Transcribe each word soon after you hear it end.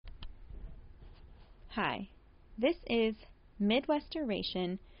Hi, this is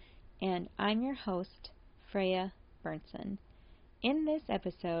Midwestoration, and I'm your host, Freya Bernson. In this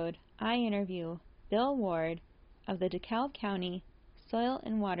episode, I interview Bill Ward of the DeKalb County Soil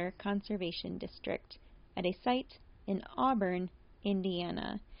and Water Conservation District at a site in Auburn,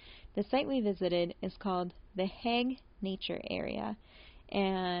 Indiana. The site we visited is called the Hague Nature Area,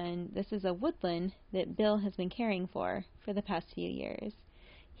 and this is a woodland that Bill has been caring for the past few years.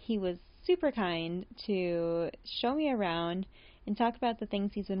 He was super kind to show me around and talk about the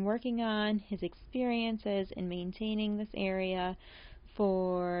things he's been working on, his experiences in maintaining this area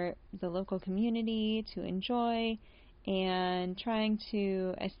for the local community to enjoy, and trying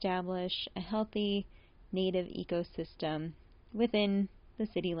to establish a healthy native ecosystem within the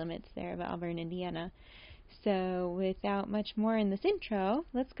city limits there of Auburn, Indiana. So without much more in this intro,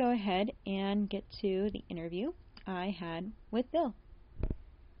 let's go ahead and get to the interview I had with Bill.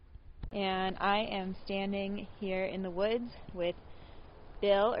 And I am standing here in the woods with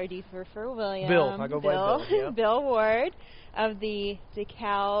Bill, or do you prefer William? Bill, I go by Bill. Yeah. Bill Ward of the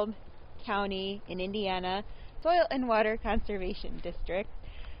DeKalb County in Indiana Soil and Water Conservation District.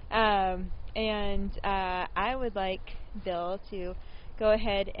 I would like Bill to go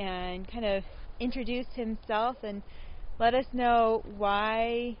ahead and kind of introduce himself and let us know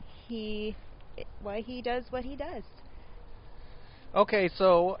why he does what he does. Okay,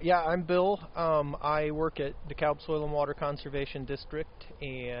 so yeah, I'm Bill. I work at DeKalb Soil and Water Conservation District,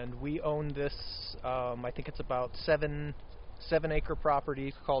 and we own this. I think it's about seven acre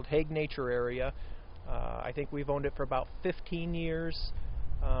property called Hague Nature Area. I think we've owned it for about 15 years.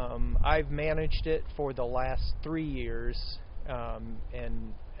 I've managed it for the last 3 years,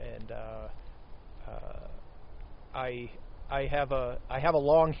 I have a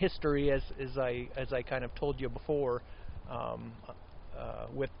long history, as I kind of told you before,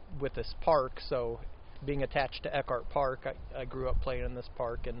 with this park. So being attached to Eckhart Park, I grew up playing in this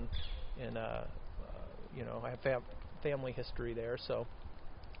park, and I have family history there. So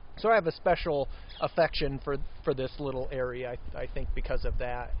I have a special affection for this little area, I think, because of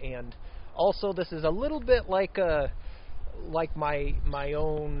that. And also, this is a little bit like my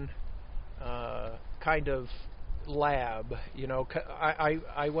own kind of lab.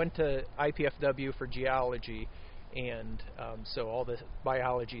 I went to IPFW for geology, and so all the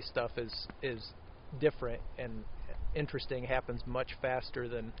biology stuff is different and interesting, happens much faster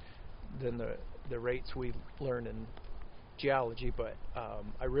than the rates we learn in geology, but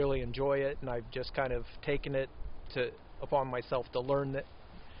I really enjoy it, and I've just kind of taken it upon myself to learn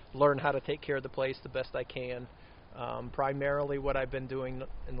how to take care of the place the best I can. Primarily what I've been doing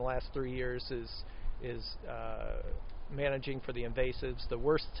in the last 3 years is managing for the invasives. The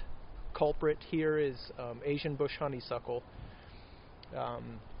worst culprit here is Asian bush honeysuckle,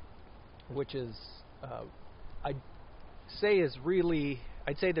 which is I'd say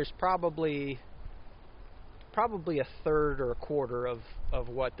there's probably a third or a quarter of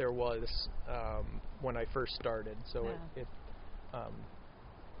what there was when I first started. So wow.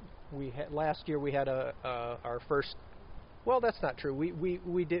 Last year we had our first. Well, that's not true.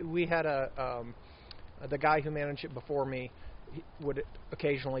 We had the guy who managed it before me. He would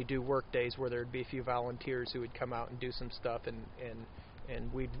occasionally do work days where there'd be a few volunteers who would come out and do some stuff,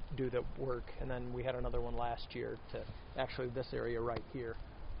 and we'd do the work. And then we had another one last year to actually this area right here.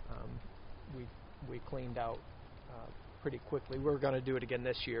 We cleaned out pretty quickly. We're going to do it again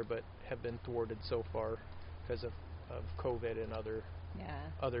this year, but have been thwarted so far because of COVID and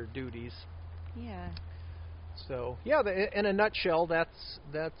other duties. Yeah. So yeah, in a nutshell, that's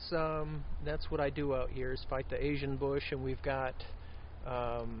what I do out here, is fight the Asian bush, and we've got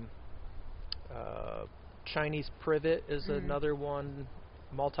Chinese privet is another one.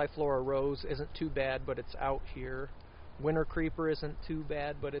 Multiflora rose isn't too bad, but it's out here. Winter creeper isn't too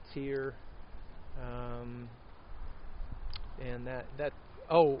bad, but it's here. And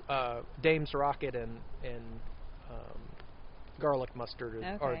Dame's rocket and garlic mustard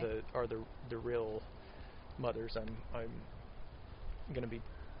are the real mothers I'm going to be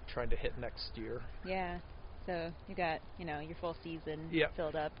trying to hit next year. Yeah. So you got your full season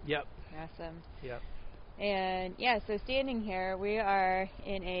filled up. Yep. Awesome. Yep. And yeah, so standing here, we are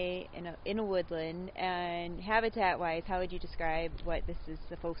in a woodland, and habitat-wise, how would you describe what this is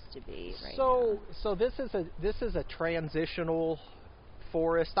supposed to be right now? So this is a transitional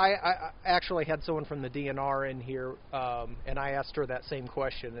forest. I actually had someone from the DNR in here, and I asked her that same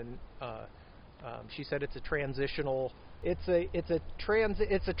question, and she said it's a transitional. It's a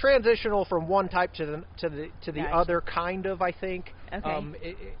transitional from one type to the Gotcha. other, kind of, I think.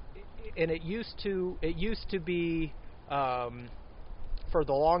 Okay. And it used to be for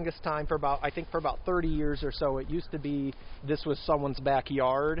the longest time, for about 30 years or so, it used to be this was someone's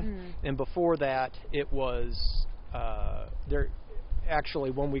backyard, and before that it was there. Actually,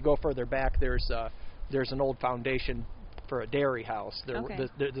 when we go further back, there's an old foundation for a dairy house.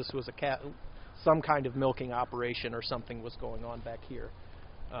 This was some kind of milking operation or something was going on back here.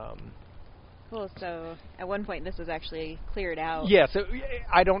 Cool. So at one point this was actually cleared out. Yes,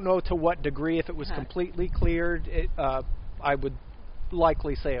 I don't know to what degree. If it was completely cleared, I would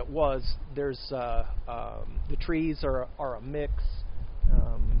likely say it was. There's the trees are a mix.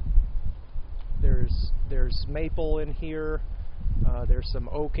 There's maple in here. There's some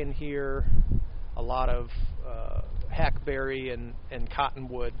oak in here. A lot of hackberry and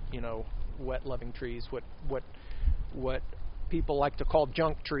cottonwood. Wet-loving trees. What people like to call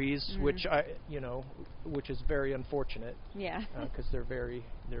junk trees, which which is very unfortunate. Yeah. Because they're very.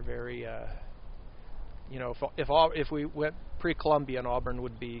 If we went pre-Columbian, Auburn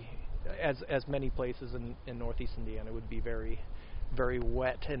would be, as many places in Northeast Indiana, would be very, very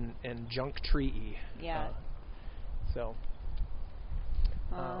wet and junk tree-y. Yeah. So.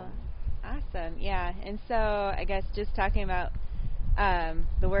 Awesome. Yeah. And so I guess just talking about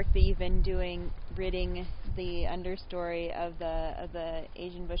the work that you've been doing, ridding the understory of the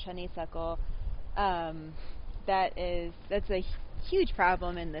Asian bush honeysuckle, that's a huge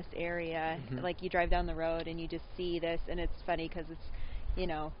problem in this area. Like you drive down the road and you just see this, and it's funny because it's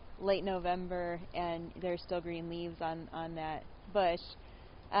late November and there's still green leaves on that bush,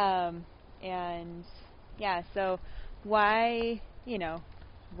 and yeah. So why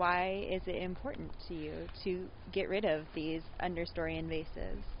is it important to you to get rid of these understory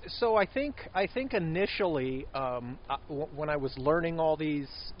invasives? So I think initially, when I was learning all these,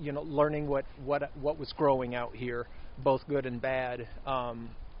 learning what was growing out here, both good and bad,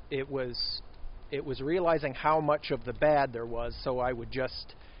 it was realizing how much of the bad there was. So I would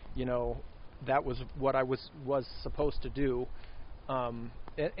just, that was what I was supposed to do,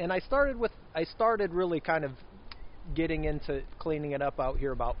 and I started really kind of getting into cleaning it up out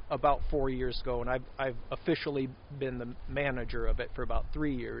here about 4 years ago, and I've officially been the manager of it for about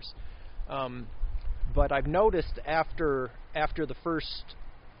 3 years. But I've noticed after the first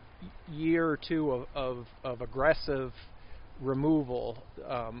year or two of aggressive removal,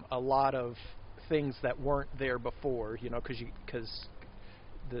 a lot of things that weren't there before, because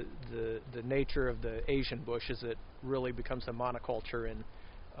the nature of the Asian bush is it really becomes a monoculture and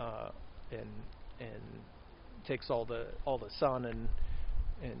takes all the sun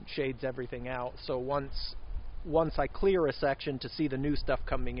and shades everything out. So once I clear a section, to see the new stuff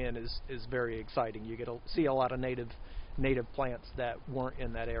coming in is very exciting. You get to see a lot of native plants that weren't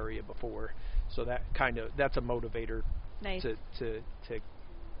in that area before. So that's a motivator. Nice. to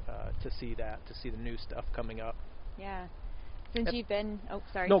see the new stuff coming up. Yeah. Since you've been,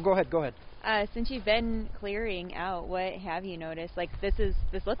 sorry. No, go ahead. Since you've been clearing out, what have you noticed? Like this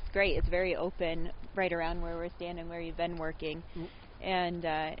looks great. It's very open right around where we're standing, where you've been working. And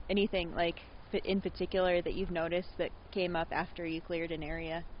anything like in particular that you've noticed that came up after you cleared an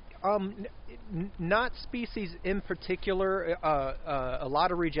area? Not species in particular. A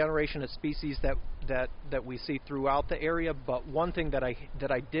lot of regeneration of species that we see throughout the area. But one thing that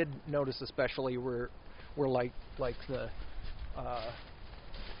I did notice especially were like the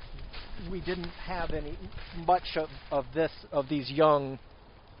we didn't have much of these young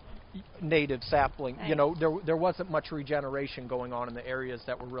native sapling. Nice. There wasn't much regeneration going on in the areas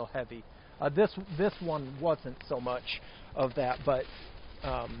that were real heavy. This one wasn't so much of that, but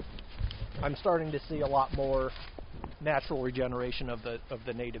I'm starting to see a lot more natural regeneration of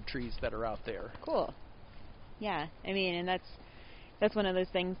the native trees that are out there. Cool. Yeah, I mean, and that's one of those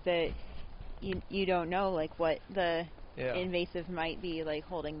things that you don't know, like what the invasive might be like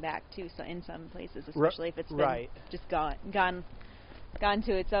holding back too. So in some places, especially if it's been just gone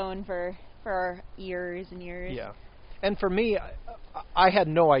to its own for years and years. Yeah, and for me, I had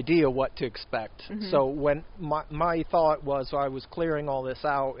no idea what to expect. So when my thought was I was clearing all this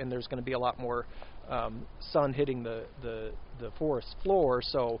out, and there's going to be a lot more sun hitting the forest floor.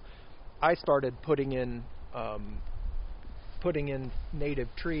 So I started putting in native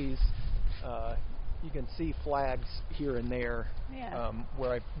trees. You can see flags here and there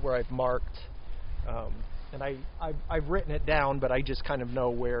where I've marked, and I've written it down, but I just kind of know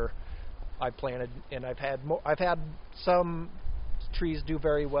where I planted. And I've had some trees do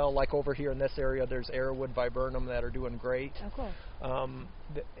very well, like over here in this area. There's Arrowwood viburnum that are doing great. Oh, cool.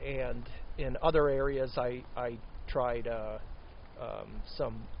 And in other areas, I tried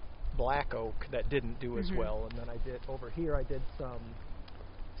some black oak that didn't do as well, and then I did some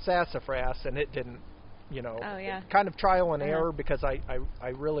sassafras, and it didn't you know, Oh, yeah. kind of trial and Uh-huh. error, because I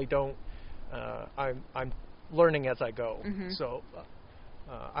really don't. I'm learning as I go. Mhm. So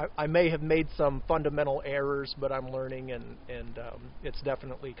I may have made some fundamental errors, but I'm learning, and it's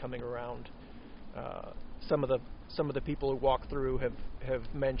definitely coming around. Some of the people who walk through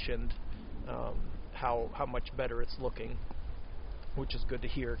have mentioned how much better it's looking, which is good to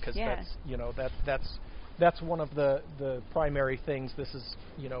hear, because Yeah. that's one of the primary things. This is,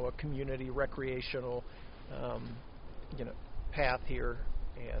 you know, a community recreational path here,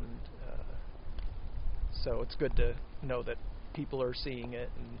 and so it's good to know that people are seeing it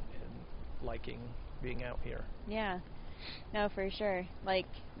and liking being out here. Yeah. No, for sure. Like,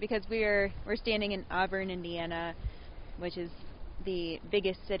 because we're standing in Auburn, Indiana, which is the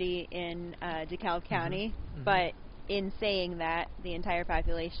biggest city in DeKalb County. Mhm. But in saying that, the entire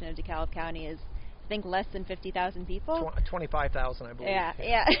population of DeKalb County is, I think, less than 50,000 people. 25,000, I believe. Yeah.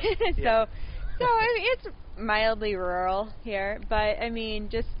 Yeah. So I mean, it's mildly rural here, but I mean,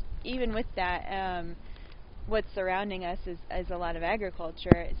 just even with that, what's surrounding us is a lot of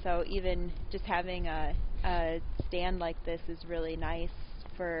agriculture. So even just having a stand like this is really nice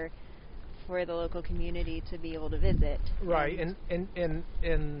for the local community to be able to visit. Right,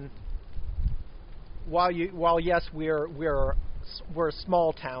 and while yes, we're a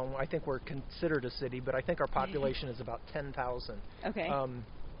small town. I think we're considered a city, but I think our population is about 10,000. Okay.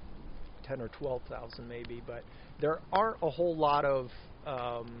 10 or 12,000 maybe, but there aren't a whole lot of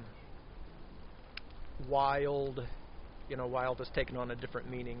wild. You know, wild has taken on a different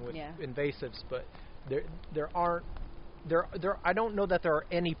meaning with invasives, but there aren't. I don't know that there are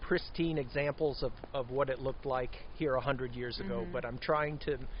any pristine examples of what it looked like here 100 years ago, but I'm trying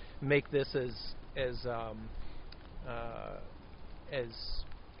to make this as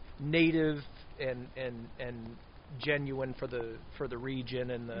native and genuine for the region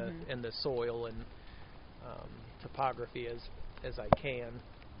and the soil and topography as I can.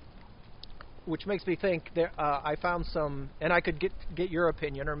 Which makes me think there. I found some, and I could get your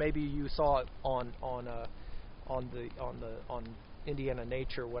opinion, or maybe you saw it on Indiana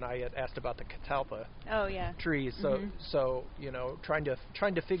Nature when I had asked about the catalpa trees. So you know, trying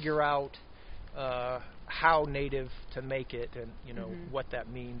to figure out how native to make it, and you know what that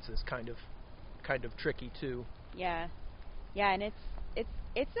means is kind of tricky too. Yeah, and it's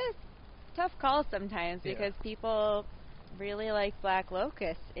a tough call sometimes because people really like black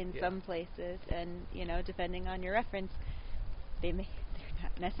locust in some places, and you know, depending on your reference, they're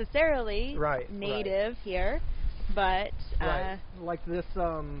not necessarily native here, but like this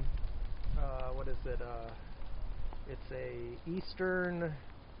what is it? It's a eastern.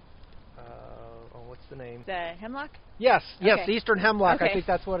 What's the name? The hemlock? Yes, Okay. eastern hemlock. Okay. I think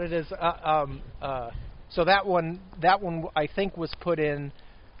that's what it is. So that one I think was put in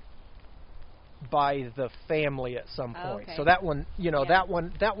by the family at some point. Okay. So that one, you know, that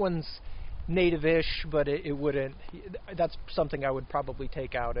one's native-ish, but it wouldn't. That's something I would probably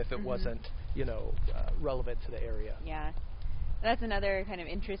take out if it wasn't, you know, relevant to the area. Yeah, that's another kind of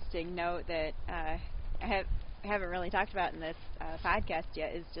interesting note that I haven't really talked about in this podcast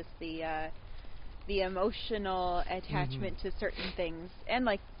yet. Is just the emotional attachment to certain things, and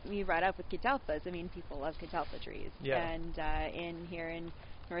like you brought up with catalpas. I mean, people love catalpa trees, and here in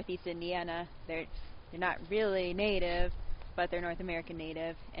Northeast Indiana, they're not really native, but they're North American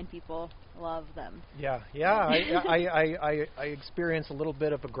native, and people love them. Yeah. I experienced a little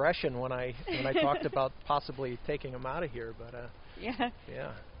bit of aggression when I talked about possibly taking them out of here, but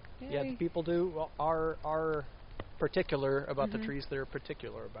the people are particular about the trees they're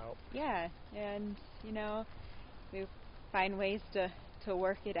particular about. Yeah, and you know, we find ways to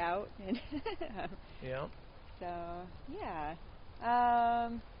work it out, and So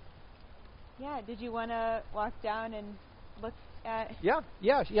did you want to walk down and look at? Yeah.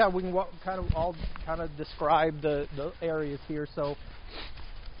 We can kind of describe the areas here. So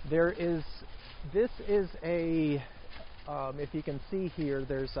there is. This is a. If you can see here,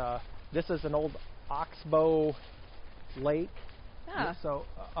 this is an old oxbow lake. Ah. So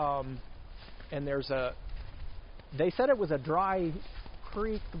and they said it was a dry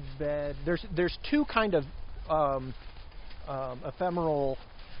creek bed. There's two kind of ephemeral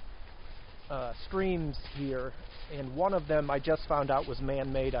streams here, and one of them I just found out was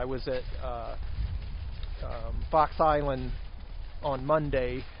man-made. I was at Fox Island on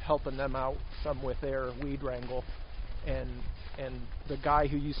Monday helping them out some with their weed wrangle, and the guy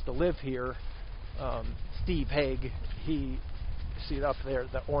who used to live here, Steve Haig, he see it up there,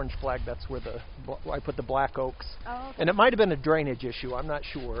 the orange flag, that's where I put the black oaks. Oh, okay. And it might have been a drainage issue, I'm not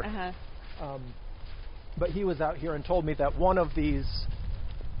sure. Uh-huh. But he was out here and told me that one of these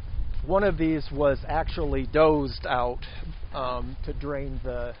one of these was actually dozed out to drain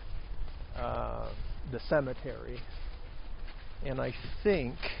the cemetery, and I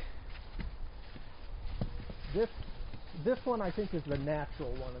think this one I think is the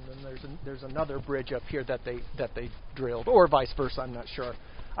natural one, and then there's another bridge up here that they drilled, or vice versa. I'm not sure.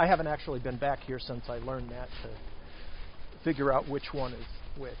 I haven't actually been back here since I learned that to figure out which one is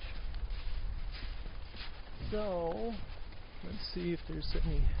which. So let's see if there's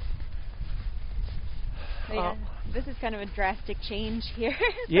any. Yeah, this is kind of a drastic change here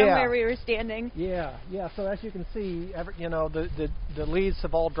from Yeah. where we were standing. Yeah. So as you can see, the leaves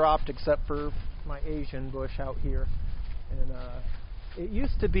have all dropped except for my Asian bush out here. And it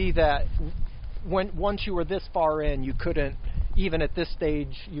used to be that once you were this far in, you couldn't, even at this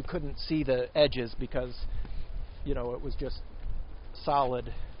stage, you couldn't see the edges because, it was just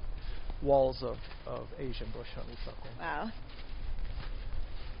solid walls of Asian bush honeysuckle. Wow.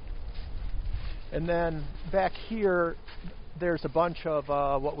 And then back here, there's a bunch of,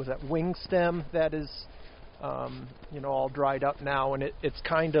 wing stem that is, all dried up now, and it's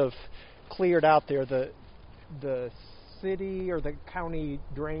kind of cleared out there. The city or the county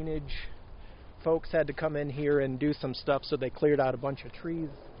drainage folks had to come in here and do some stuff, so they cleared out a bunch of trees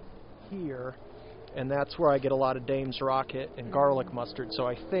here, and that's where I get a lot of Dame's Rocket and garlic mustard. So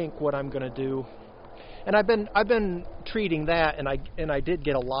I think what I'm going to do, and I've been treating that, and I did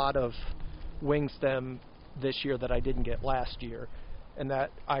get a lot of wing stem this year that I didn't get last year, and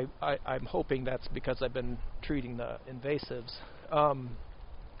that I'm hoping that's because I've been treating the invasives.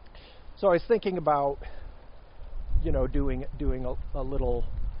 So I was thinking about doing a little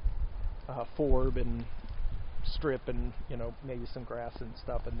forb and strip and maybe some grass and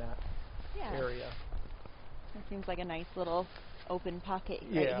stuff in that area. That seems like a nice little open pocket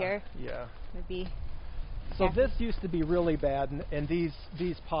right here. Yeah. Would be. So this used to be really bad, and these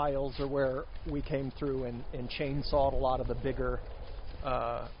piles are where we came through and chainsawed a lot of the bigger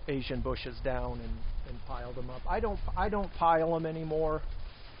Asian bushes down and piled them up. I don't pile them anymore.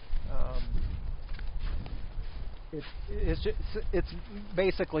 It's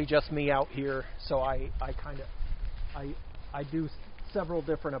basically just me out here, so I do several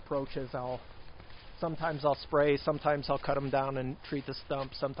different approaches. Sometimes I'll spray, sometimes I'll cut them down and treat the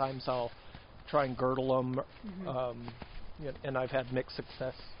stump, sometimes I'll try and girdle them, and I've had mixed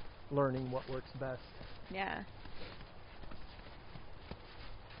success learning what works best. Yeah.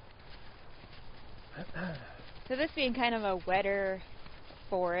 So this being kind of a wetter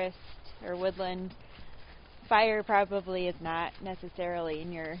forest or woodland, fire probably is not necessarily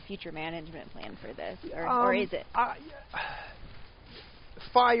in your future management plan for this, or is it?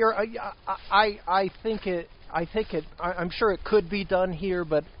 Fire, I think it. I'm sure it could be done here,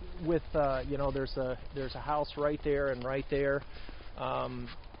 but with there's a house right there and right there.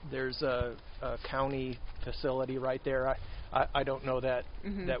 There's a county facility right there. I don't know that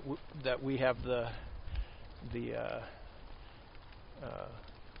that we have the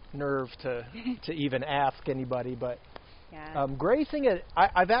nerve to even ask anybody, but grazing it.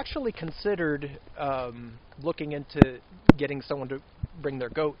 I've actually considered looking into getting someone to bring their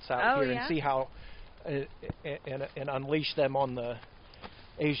goats out here and see how and unleash them on the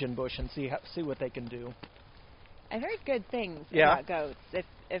Asian bush and see what they can do. I've heard good things about goats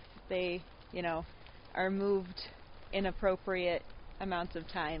if they are moved in appropriate amounts of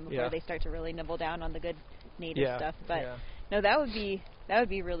time before they start to really nibble down on the good native stuff. But no, that would be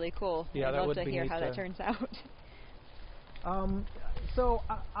really cool. I'd love to hear how that turns out. So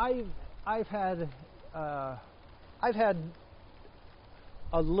I've had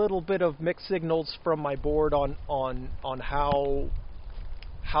a little bit of mixed signals from my board on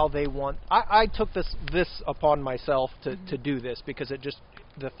how they want. I took this upon myself to do this because it just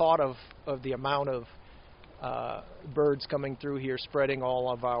the thought of the amount of birds coming through here, spreading all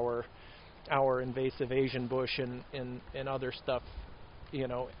of our invasive Asian bush and other stuff,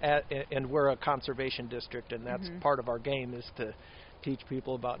 and we're a conservation district, and that's part of our game is to teach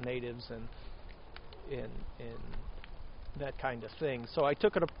people about natives and that kind of thing. So I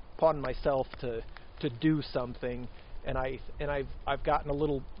took it upon myself to do something, and I've gotten a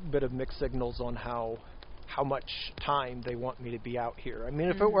little bit of mixed signals on how much time they want me to be out here. I mean,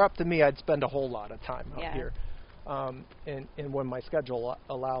 if it were up to me, I'd spend a whole lot of time out here. And when my schedule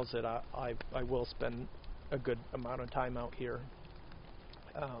allows it, I will spend a good amount of time out here.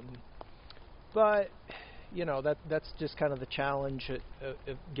 But that's just kind of the challenge of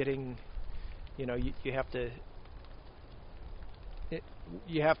getting. You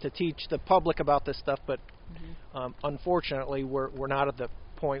have to teach the public about this stuff, but unfortunately, we're not at the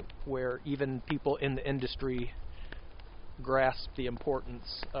point where even people in the industry grasp the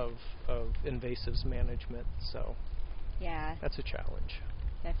importance of invasives management. So Yeah, that's a challenge.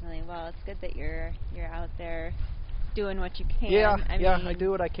 definitely. Well, it's good that you're out there doing what you can. Yeah, I mean, I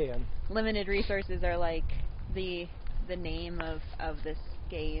do what I can. limited resources are like the name of this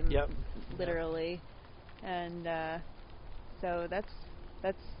game, Yep. literally. And so that's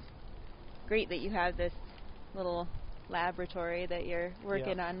great that you have this little laboratory that you're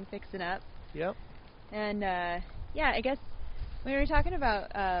working on fixing up. Yep. And yeah, I guess when we were talking about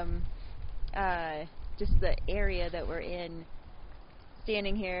just the area that we're in,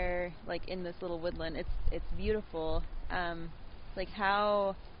 standing here like in this little woodland, it's beautiful. Like,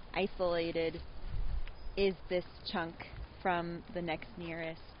 how isolated is this chunk from the next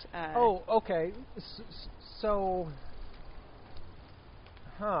nearest? Oh, okay. So,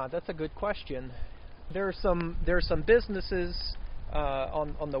 that's a good question. There's some businesses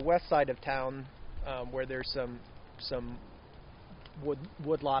on the west side of town where there's some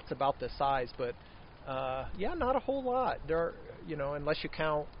woodlots about this size, but yeah, not a whole lot. There are, unless you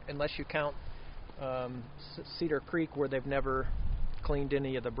count Cedar Creek, where they've never cleaned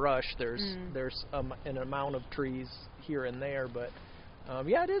any of the brush. There's an amount of trees here and there, but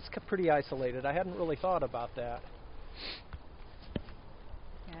yeah, it is pretty isolated. I hadn't really thought about that.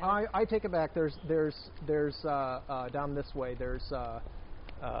 Yeah. I take it back. There's down this way. There's I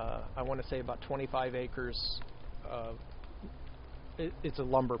want to say about 25 acres. It's a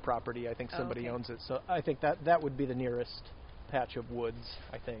lumber property. I think somebody owns it. So I think that would be the nearest patch of woods,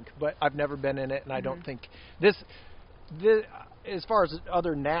 I think. But I've never been in it, and I don't think this as far as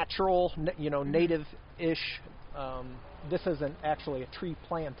other natural, native-ish, this isn't actually a tree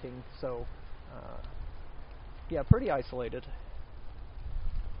planting. So yeah, pretty isolated.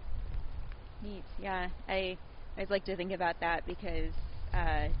 Neat. Yeah, I'd like to think about that because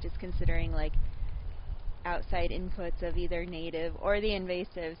just considering like outside inputs of either native or the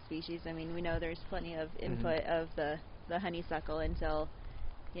invasive species. I mean, we know there's plenty of input of the honeysuckle until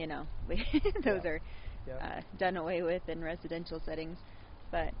those are done away with in residential settings.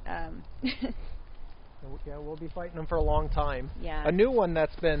 But yeah, we'll be fighting them for a long time. Yeah. A new one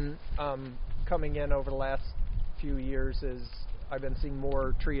that's been coming in over the last few years is I've been seeing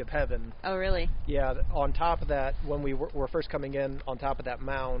more Tree of Heaven. Oh, really? Yeah, on top of that, when we were first coming in, on top of that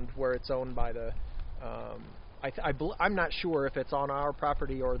mound where it's owned by the, I'm not sure if it's on our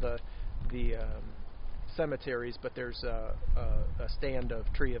property or the cemeteries, but there's a stand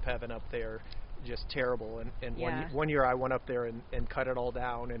of Tree of Heaven up there, just terrible. And one year I went up there and cut it all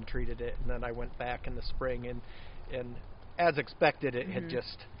down and treated it, and then I went back in the spring, and as expected, it had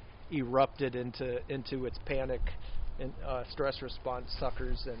just erupted into its panic and stress response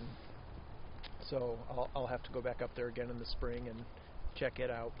suckers, and so I'll have to go back up there again in the spring and check it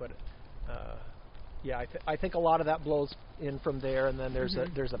out. But yeah, I think a lot of that blows in from there, and then there's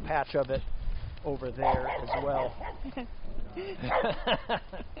a patch of it over there as well. My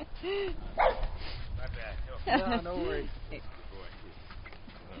bad. No, no worries.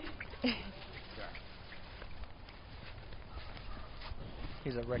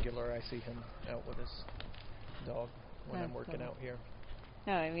 He's a regular. I see him out with his dog when I'm working out here.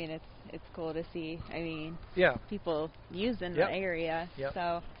 No, I mean it's cool to see. I mean, people using the area. Yep.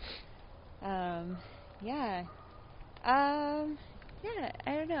 So, yeah, I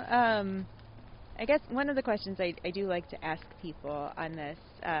don't know. I guess one of the questions I do like to ask people on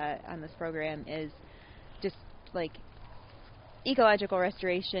this program is just like ecological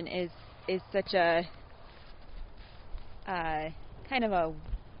restoration is such a kind of a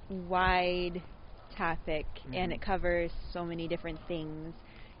wide topic, and it covers so many different things,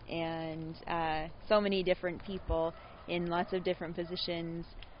 and so many different people in lots of different positions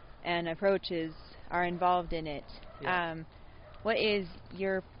and approaches are involved in it. Yeah. What is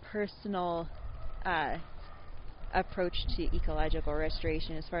your personal approach to ecological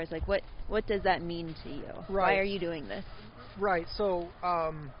restoration, as far as like what does that mean to you? Right. Why are you doing this? Right. So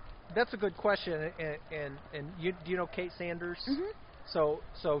that's a good question. And do you know Kate Sanders? Mm-hmm. So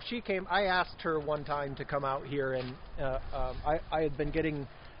she came. I asked her one time to come out here, and I had been getting,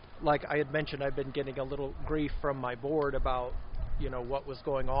 like I had mentioned, I've been getting a little grief from my board about what was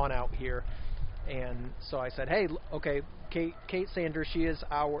going on out here, and so I said, hey, okay, Kate Sanders, she is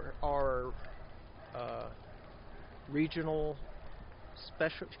our regional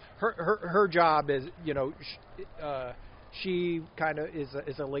special. Her job is she kind of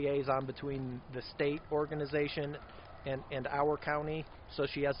is a liaison between the state organization and our county, so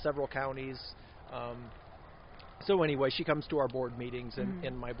she has several counties. So anyway, she comes to our board meetings,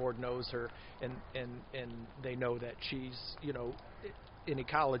 and my board knows her, and they know that she's an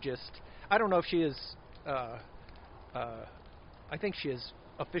ecologist. I don't know if she is I think she is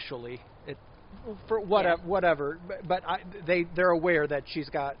officially for whatever. But they're aware that she's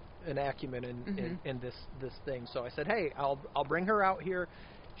got an acumen in this thing. So I said, hey, I'll bring her out here.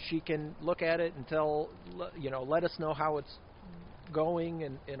 She can look at it and let us know how it's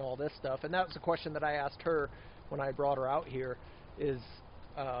going and all this stuff. And that was a question that I asked her when I brought her out here. Is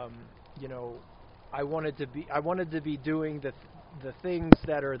I wanted to be doing the things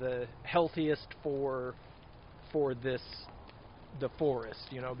that are the healthiest for the forest,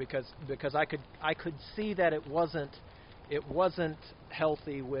 because I could see that it wasn't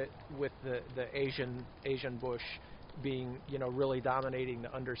healthy with the Asian bush being really dominating the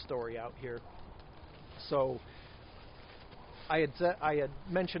understory out here. So I had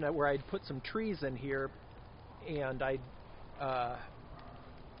mentioned that where I'd put some trees in here, and I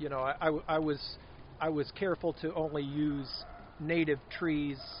was careful to only use native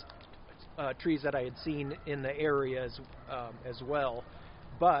trees that I had seen in the area as well,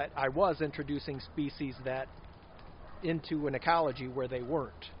 but I was introducing species that into an ecology where they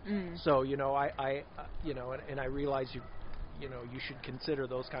weren't. So I realize you should consider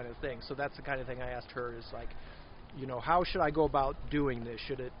those kind of things. So that's the kind of thing I asked her, is like, how should I go about doing this?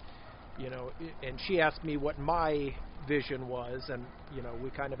 Should it, and she asked me what my vision was, and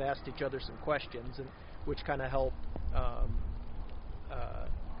we kind of asked each other some questions, and which kind of helped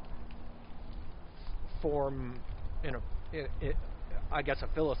form I guess a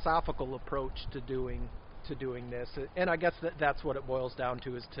philosophical approach to doing this. And I guess that's what it boils down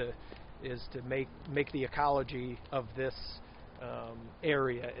to, is to make the ecology of this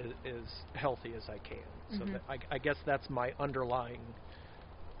area as healthy as I can. So that I guess that's my underlying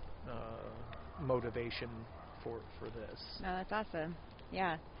motivation for this. No, that's awesome.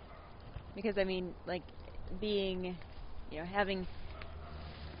 Yeah, because I mean, like, being, having,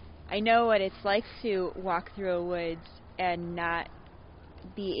 I know what it's like to walk through a woods and not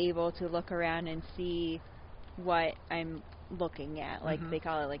be able to look around and see what I'm looking at. Like, they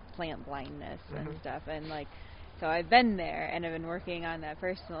call it, like, plant blindness and stuff. And, like, so I've been there, and I've been working on that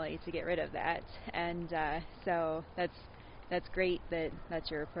personally to get rid of that. And so that's great that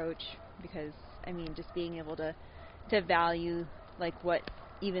that's your approach, because, I mean, just being able to value, like, what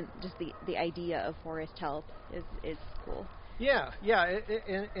even just the idea of forest health is cool. Yeah,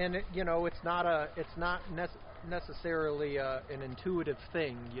 and it's not necessarily an intuitive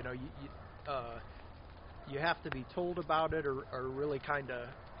thing. You have to be told about it, or really kind of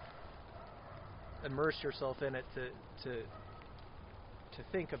immerse yourself in it to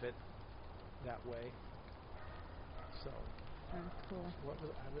think of it that way. So that's cool. I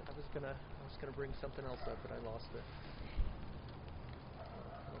was gonna bring something else up, but I lost it.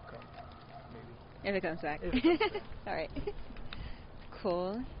 It'll come, maybe. If it comes back. If it comes back. All right.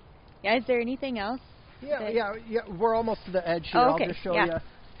 Cool. Yeah. Is there anything else? Yeah. We're almost to the edge here. Oh, okay. I'll just show you.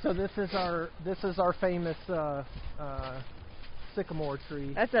 So this is our famous sycamore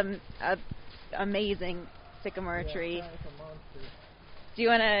tree. That's a amazing sycamore tree. It's a monster. Do you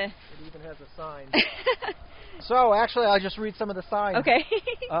want to? It even has a sign. So actually, I'll just read some of the signs. Okay.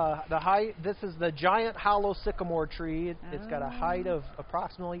 The height. This is the giant hollow sycamore tree. It's got a height of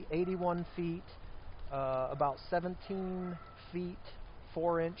approximately 81 feet, about 17 feet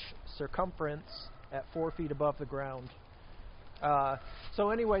 4-inch circumference at 4 feet above the ground. So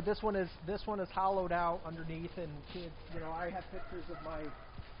anyway, this one is hollowed out underneath, and kids, I have pictures of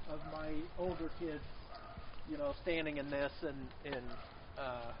my older kids, standing in this, and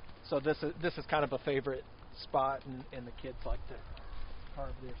so this is kind of a favorite spot, and the kids like to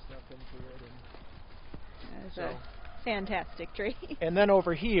carve their stuff into it. That's a fantastic tree. And then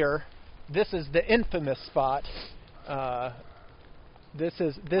over here, this is the infamous spot. This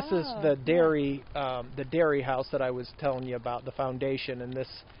is the dairy house that I was telling you about, the foundation, and this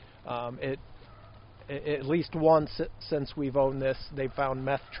at least once since we've owned this, they've found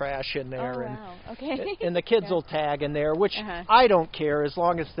meth trash in there, and the kids will tag in there, which I don't care as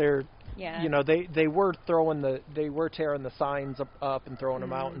long as they're they were tearing the signs up and throwing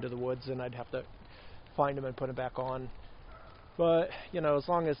them out into the woods, and I'd have to find them and put them back on. But as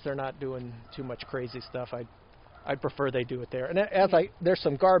long as they're not doing too much crazy stuff, I'd prefer they do it there. And there's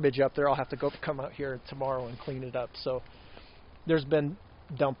some garbage up there, I'll have to come out here tomorrow and clean it up. So there's been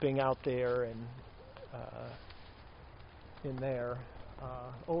dumping out there and in there.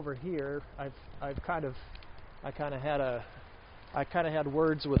 Over here, I kind of had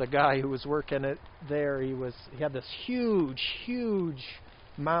words with a guy who was working it there. He had this huge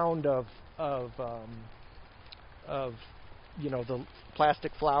mound of the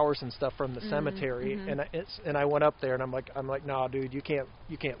plastic flowers and stuff from the cemetery, and I went up there, and I'm like, no, dude, you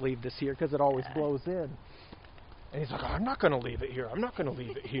can't leave this here because it always blows in. And he's like, I'm not going to leave it here. I'm not going to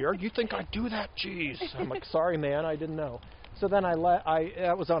leave it here. You think I'd do that? Jeez. I'm like, sorry, man, I didn't know. So then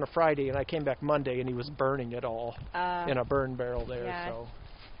that was on a Friday, and I came back Monday, and he was burning it all in a burn barrel there. Yeah. So.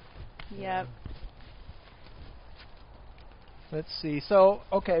 Yep. Yeah. Let's see. So,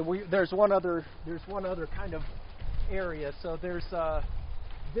 okay, there's one other kind of area. So there's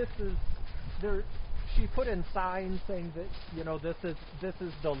she put in signs saying that this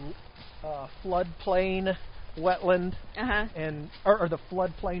is the floodplain wetland or the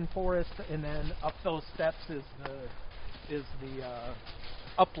floodplain forest, and then up those steps is the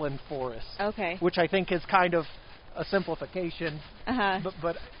upland forest. Okay. Which I think is kind of a simplification,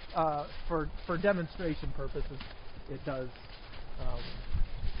 but for demonstration purposes, it does.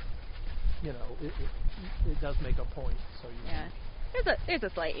 It does make a point. So there's a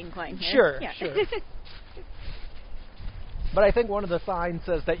slight incline here. Sure, yeah. sure. But I think one of the signs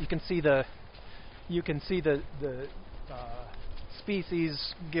says that you can see the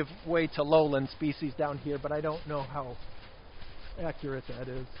species give way to lowland species down here, but I don't know how accurate that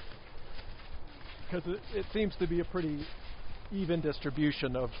is, because it seems to be a pretty even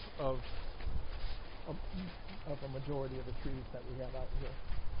distribution of a majority of the trees that we have out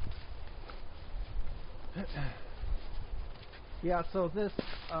here. Yeah, so this,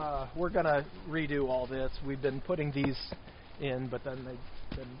 we're going to redo all this. We've been putting these in, but then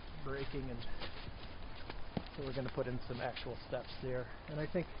they've been breaking, and so we're going to put in some actual steps there. And I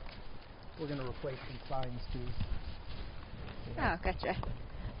think we're going to replace some signs too. Oh, gotcha.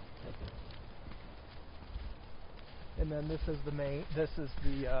 And then this is the main, this is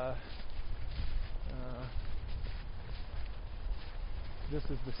the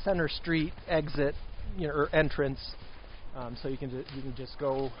Center Street exit, or entrance. So you can just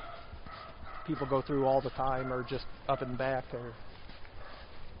go. People go through all the time, or just up and back, or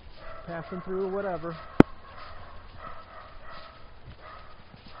passing through, or whatever.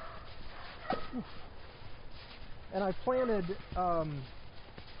 And I planted. I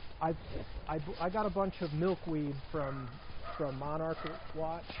got a bunch of milkweed from Monarch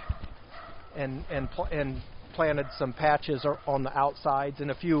Watch, and planted some patches on the outsides,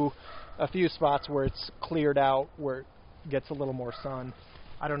 and a few spots where it's cleared out, where it gets a little more sun.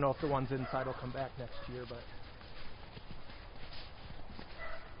 I don't know if the ones inside will come back next year, but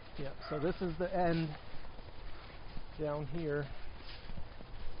yeah. So this is the end down here.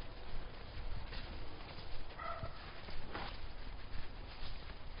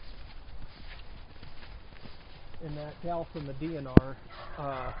 And that gal from the DNR,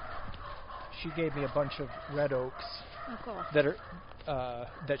 she gave me a bunch of red oaks. Oh, cool. That are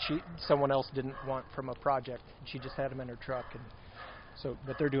someone else didn't want from a project. She just had them in her truck, and so,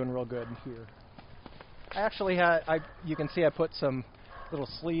 but they're doing real good here. I actually had, you can see I put some little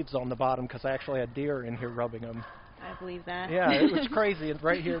sleeves on the bottom because I actually had deer in here rubbing them. I believe that. Yeah, it was crazy. And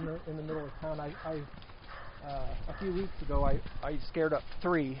right here in the middle of town, a few weeks ago, I scared up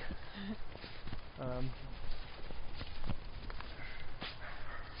 3.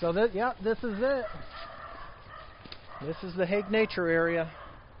 So this is it. This is the Hague Nature Area.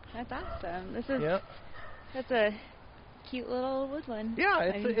 That's awesome. That's a cute little woodland. Yeah,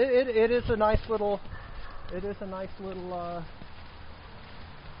 it is a nice little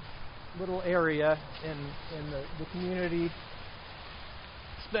little area, and the community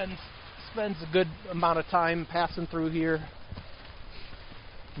spends a good amount of time passing through here.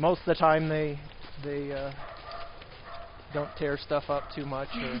 Most of the time they don't tear stuff up too much.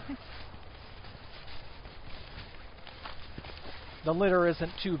 Or the litter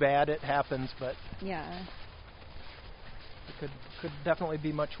isn't too bad. It happens, but yeah, it could definitely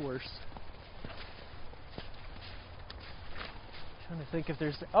be much worse. I'm trying to think if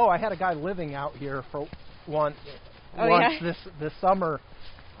there's. Oh, I had a guy living out here for once. Yeah? This summer.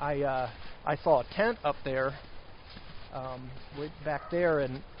 I saw a tent up there, way back there,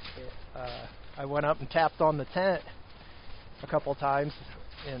 and I went up and tapped on the tent a couple times,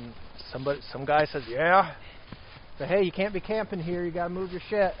 and some guy says, "Yeah." So, hey, you can't be camping here. You got to move your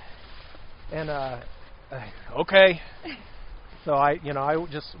shit. And okay. So I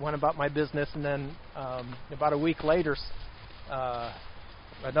just went about my business, and then about a week later,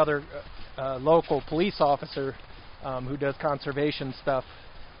 another local police officer who does conservation stuff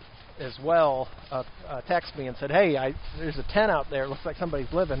as well texted me and said, "Hey, there's a tent out there. It looks like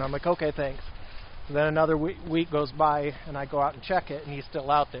somebody's living." I'm like, "Okay, thanks." And then another week goes by, and I go out and check it, and he's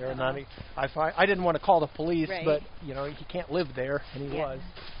still out there. And then I didn't want to call the police, right. But he can't live there, and he was.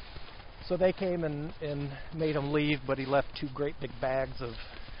 So they came and made him leave, but he left 2 great big bags of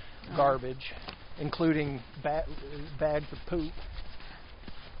garbage, including bags of poop.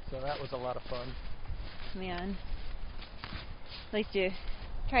 So that was a lot of fun. Man. At least you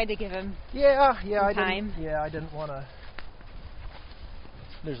tried to give him Yeah, some time. I didn't want to.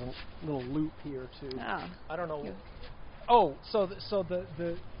 There's a little loop here too. Oh. I don't know. Oh, so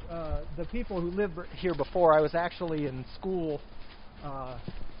the people who lived here before, I was actually in school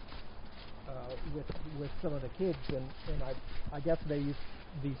with some of the kids, and I guess these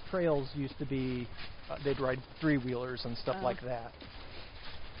trails used to be they'd ride 3-wheelers and stuff like that.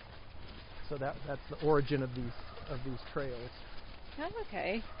 So that's the origin of these trails. Oh,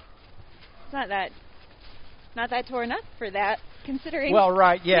 okay. It's not that torn up for that, considering. Well,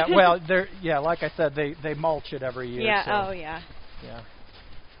 right, yeah. Well, like I said, they mulch it every year. Yeah. So, oh, yeah. Yeah.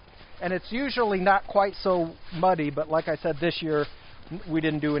 And it's usually not quite so muddy, but like I said, this year we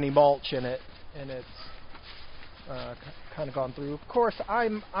didn't do any mulch in it, and it's kind of gone through. Of course,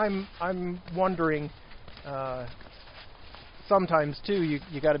 I'm wondering. Sometimes too,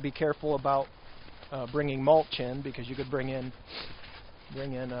 you got to be careful about bringing mulch in, because you could bring in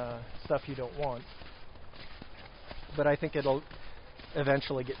stuff you don't want. But I think it'll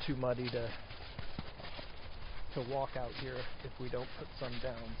eventually get too muddy to walk out here if we don't put some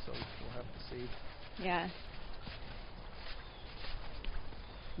down. So we'll have to see. Yeah.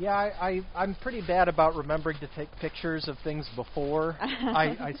 Yeah, I'm pretty bad about remembering to take pictures of things before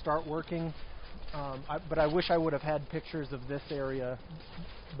I start working. But I wish I would have had pictures of this area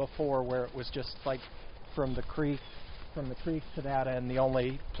before, where it was just like from the creek to that end. The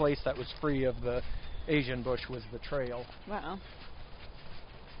only place that was free of the Asian bush was the trail. Wow.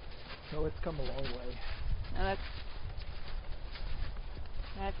 So it's come a long way. No,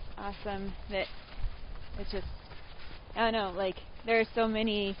 that's awesome. That it's just, I don't know, like there are so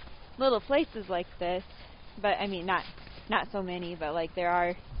many little places like this, but I mean not so many, but like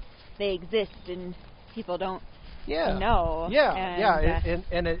they exist and people don't know. Yeah,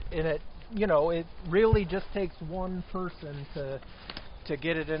 and, it it really just takes one person to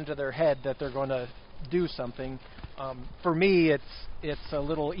get it into their head that they're going to do something. For me, it's a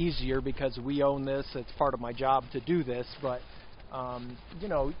little easier because we own this. It's part of my job to do this, but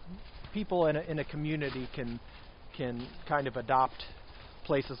people in a community can kind of adopt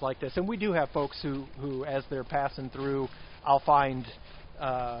places like this, and we do have folks who as they're passing through, I'll find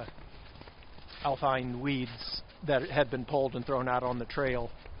weeds that had been pulled and thrown out on the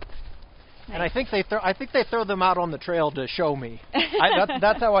trail. Nice. And I think they throw them out on the trail to show me.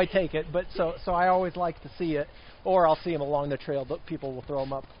 That's how I take it. But so I always like to see it, or I'll see them along the trail. But people will throw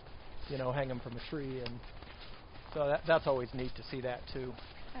them up, hang them from a tree, and so that's always neat to see that too.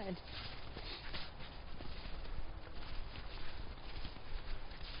 Good.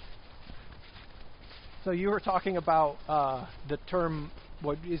 So you were talking about the term,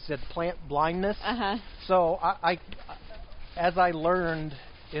 what is it, plant blindness? Uh-huh. So I as I learned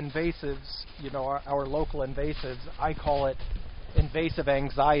invasives, our local invasives, I call it invasive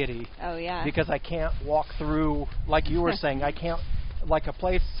anxiety. Oh, yeah. Because I can't walk through, like you were saying, I can't, like a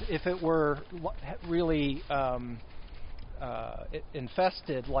place, if it were really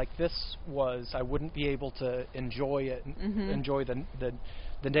infested like this was, I wouldn't be able to enjoy it, enjoy the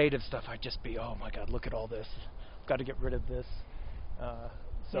native stuff. I'd just be, oh my God, look at all this. I've got to get rid of this.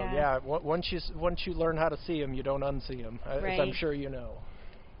 Once you learn how to see them, you don't unsee them, right. As I'm sure you know.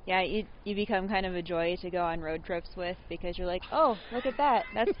 Yeah, you become kind of a joy to go on road trips with, because you're like, oh, look at that.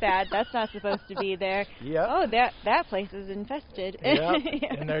 That's bad. That's not supposed to be there. Yep. Oh, that place is infested. Yep.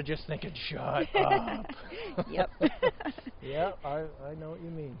 And they're just thinking, shut up. Yep. Yeah, I know what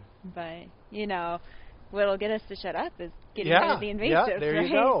you mean. But, what'll get us to shut up is getting rid of the invasives, yeah, there right?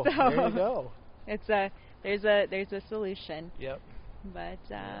 you go. So there you go. There's a solution. Yep. But,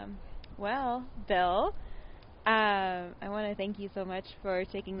 well, Bill, I want to thank you so much for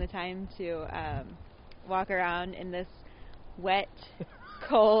taking the time to walk around in this wet,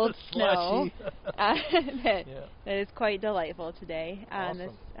 cold snow that is quite delightful today on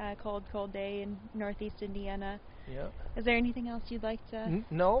this cold day in Northeast Indiana. Yeah. Is there anything else you'd like to?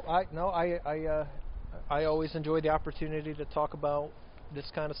 No, I always enjoy the opportunity to talk about this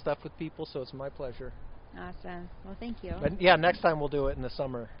kind of stuff with people, so it's my pleasure. Awesome. Well, thank you. But yeah, next time we'll do it in the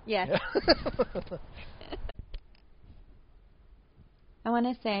summer. Yes. I want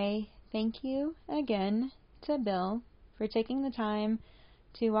to say thank you again to Bill for taking the time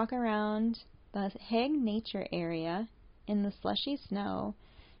to walk around the Hague Nature Area in the slushy snow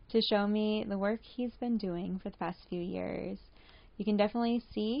to show me the work he's been doing for the past few years. You can definitely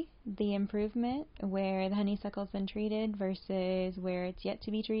see the improvement where the honeysuckle's been treated versus where it's yet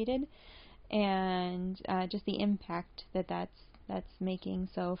to be treated, and just the impact that's making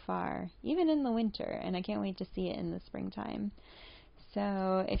so far, even in the winter, and I can't wait to see it in the springtime.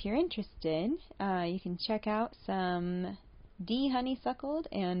 So if you're interested, you can check out some de-honeysuckled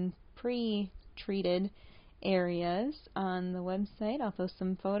and pre-treated areas on the website. I'll post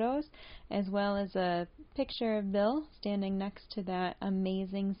some photos as well as a picture of Bill standing next to that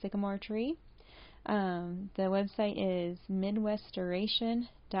amazing sycamore tree. The website is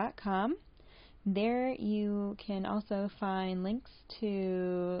midwestoration.com. There you can also find links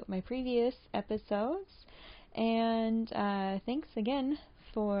to my previous episodes. And thanks again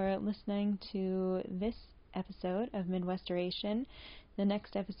for listening to this episode of Midwestoration. The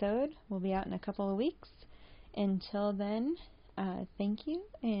next episode will be out in a couple of weeks. Until then, thank you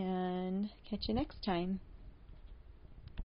and catch you next time.